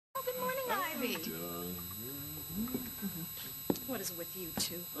Bobby. What is with you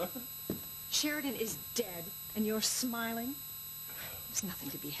two? Sheridan is dead, and you're smiling? There's nothing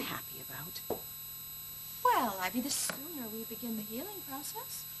to be happy about. Well, I mean, the sooner we begin the healing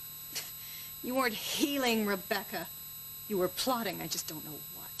process. You weren't healing, Rebecca. You were plotting, I just don't know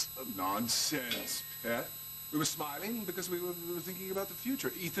what. Nonsense, Pet. We were smiling because we were thinking about the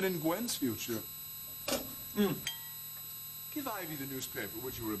future. Ethan and Gwen's future. Give Ivy the newspaper,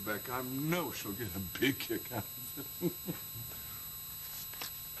 would you, Rebecca? I know she'll get a big kick out of it.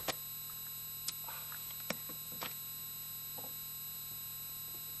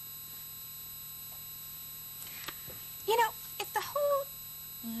 You know, if the whole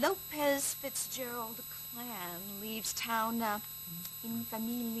Lopez Fitzgerald clan leaves town in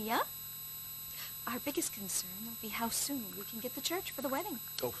familia, our biggest concern will be how soon we can get the church for the wedding.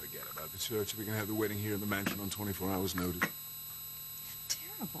 Don't forget about the church. We can have the wedding here in the mansion on 24 hours' notice.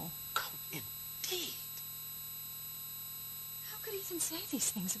 Terrible. Oh, indeed. How could Ethan say these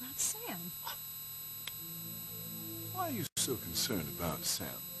things about Sam? Why are you so concerned about Sam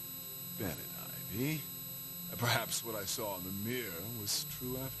Bennett, Ivy? Perhaps what I saw in the mirror was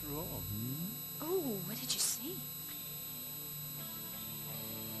true after all. Oh, what did you see?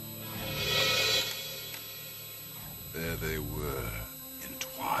 There they were,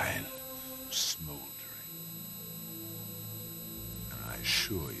 entwined, smoldering. And I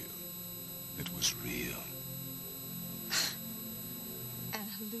assure you, it was real. An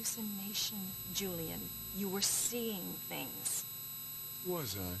hallucination, Julian. You were seeing things.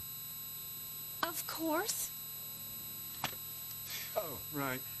 Was I? Of course. Oh,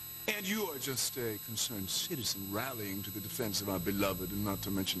 right. And you are just a concerned citizen rallying to the defense of our beloved and not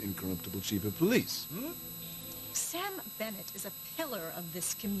to mention incorruptible chief of police. Sam Bennett is a pillar of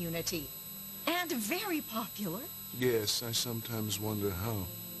this community. And very popular. Yes, I sometimes wonder how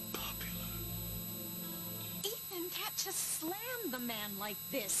popular. Ethan can't just slam the man like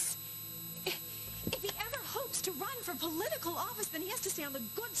this. If he ever hopes to run for political office, then he has to stay on the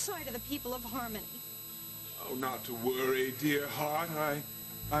good side of the people of Harmony. Oh, not to worry, dear heart.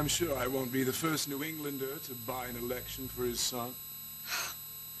 I'm sure I won't be the first New Englander to buy an election for his son.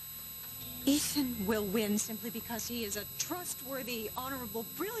 Ethan will win simply because he is a trustworthy, honorable,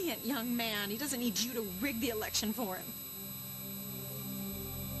 brilliant young man. He doesn't need you to rig the election for him.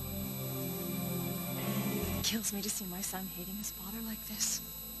 It kills me to see my son hating his father like this.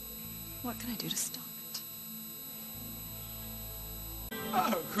 What can I do to stop it?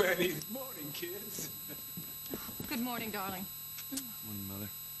 Oh, Granny. Good morning, kids. Good morning, darling. Morning, Mother.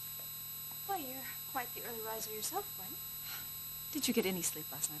 Well, you're quite the early riser yourself, Gwen. Did you get any sleep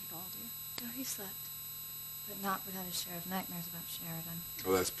last night at all, dear? Oh, he slept. But not without his share of nightmares about Sheridan.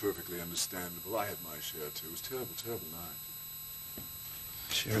 Oh, that's perfectly understandable. I had my share, too. It was a terrible, terrible night.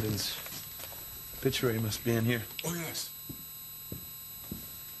 Sheridan's obituary must be in here. Oh, yes.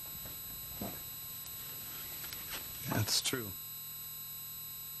 That's true.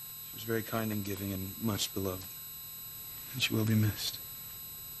 She was very kind and giving and much beloved. And she will be missed.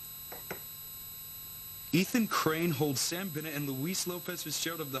 Ethan Crane holds Sam Bennett and Luis Lopez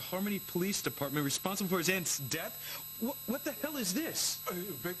Fitzgerald of the Harmony Police Department responsible for his aunt's death? What the hell is this?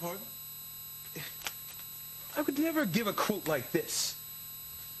 Beg pardon? I would never give a quote like this.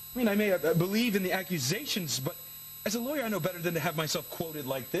 I mean, I may believe in the accusations, but as a lawyer, I know better than to have myself quoted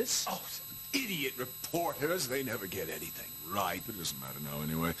like this. Oh, idiot reporters. They never get anything right. But it doesn't matter now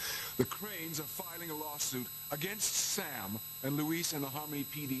anyway. The Cranes are filing a lawsuit against Sam and Luis and the Harmony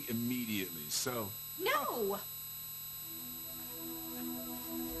PD immediately, so... No!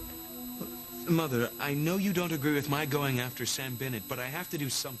 Mother, I know you don't agree with my going after Sam Bennett, but I have to do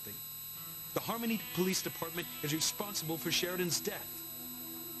something. The Harmony Police Department is responsible for Sheridan's death.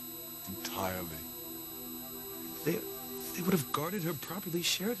 Entirely. They would have guarded her properly.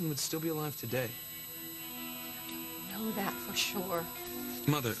 Sheridan would still be alive today. I don't know that for sure.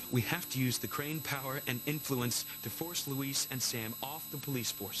 Mother, we have to use the Crane power and influence to force Luis and Sam off the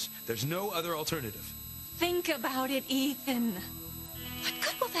police force. There's no other alternative. Think about it, Ethan. What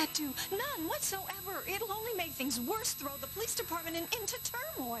good will that do? None whatsoever. It'll only make things worse, throw the police department into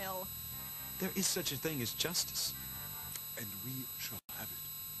turmoil. There is such a thing as justice. And we shall have it.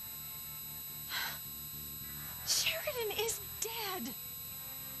 Sheridan is dead.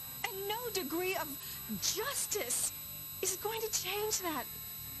 And no degree of justice is going to change that.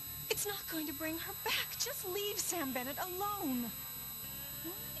 It's not going to bring her back. Just leave Sam Bennett alone.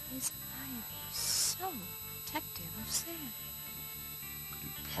 Why is Ivy so protective of Sam? Could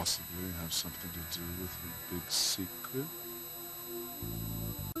it possibly have something to do with her big secret?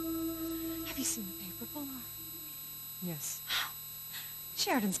 Have you seen the paper, Pilar? Yes.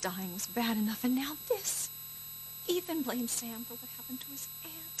 Sheridan's dying was bad enough, and now this. Ethan blames Sam for what happened to his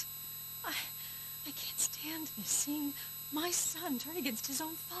aunt. I can't stand this, seeing my son turn against his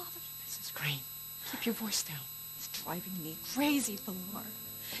own father. Mrs. Crane, keep your voice down. It's driving me crazy, Pilar.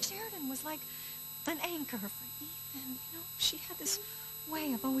 Sheridan was like an anchor for Ethan, you know? She had this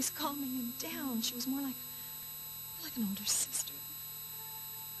way of always calming him down. She was more like an older sister.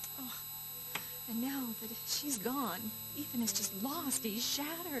 Oh, and now that she's gone, Ethan is just lost. He's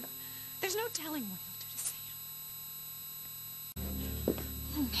shattered. There's no telling what he'll do to Sam.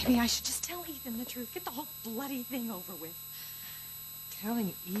 Oh, maybe I should just tell Ethan the truth. Get the whole bloody thing over with.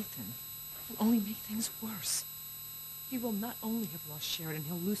 Telling Ethan will only make things worse. He will not only have lost Sheridan,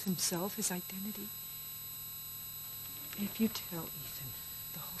 he'll lose himself, his identity. If you tell Ethan,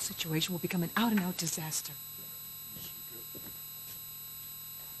 the whole situation will become an out-and-out disaster.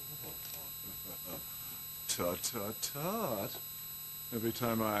 Tut, tut, tut. Every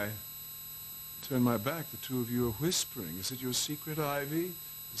time I turn my back, the two of you are whispering. Is it your secret, Ivy?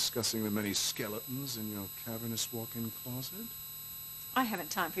 Discussing the many skeletons in your cavernous walk-in closet? I haven't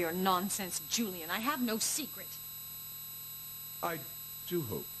time for your nonsense, Julian. I have no secret. I do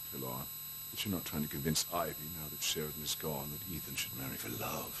hope, Pilar, that you're not trying to convince Ivy, now that Sheridan is gone, that Ethan should marry for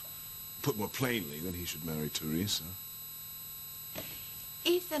love. Put more plainly, that he should marry Teresa.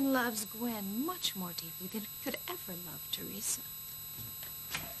 Ethan loves Gwen much more deeply than he could ever love Teresa.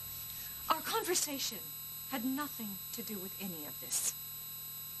 Our conversation had nothing to do with any of this.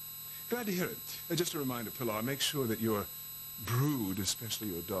 Glad to hear it. Just a reminder, Pilar, make sure that your brood, especially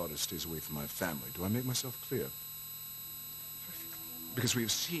your daughter, stays away from my family. Do I make myself clear? Perfectly. Because we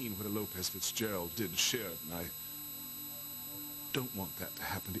have seen what a Lopez Fitzgerald did to Sheridan. I don't want that to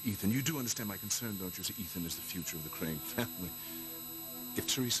happen to Ethan. You do understand my concern, don't you? So Ethan is the future of the Crane family. If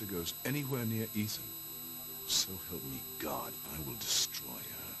Teresa goes anywhere near Ethan, so help me God, I will destroy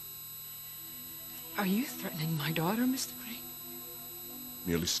her. Are you threatening my daughter, Mr. Crane?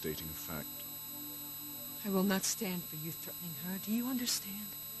 Merely stating a fact. I will not stand for you threatening her. Do you understand?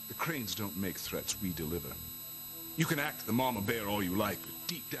 The Cranes don't make threats, we deliver. You can act the mama bear all you like, but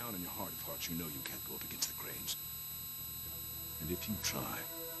deep down in your heart of hearts, you know you can't go up against the Cranes. And if you try,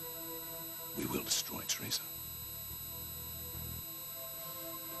 we will destroy Teresa.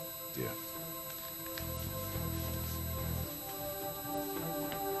 Dear.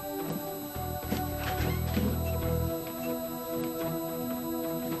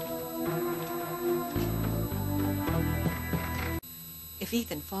 If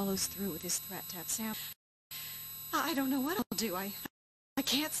Ethan follows through with his threat to have Sam, I don't know what I'll do. I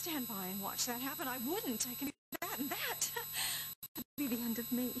can't stand by and watch that happen. I wouldn't. I can do that and that. That'd be the end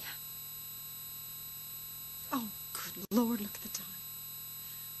of me. Oh, good Lord, look at the time.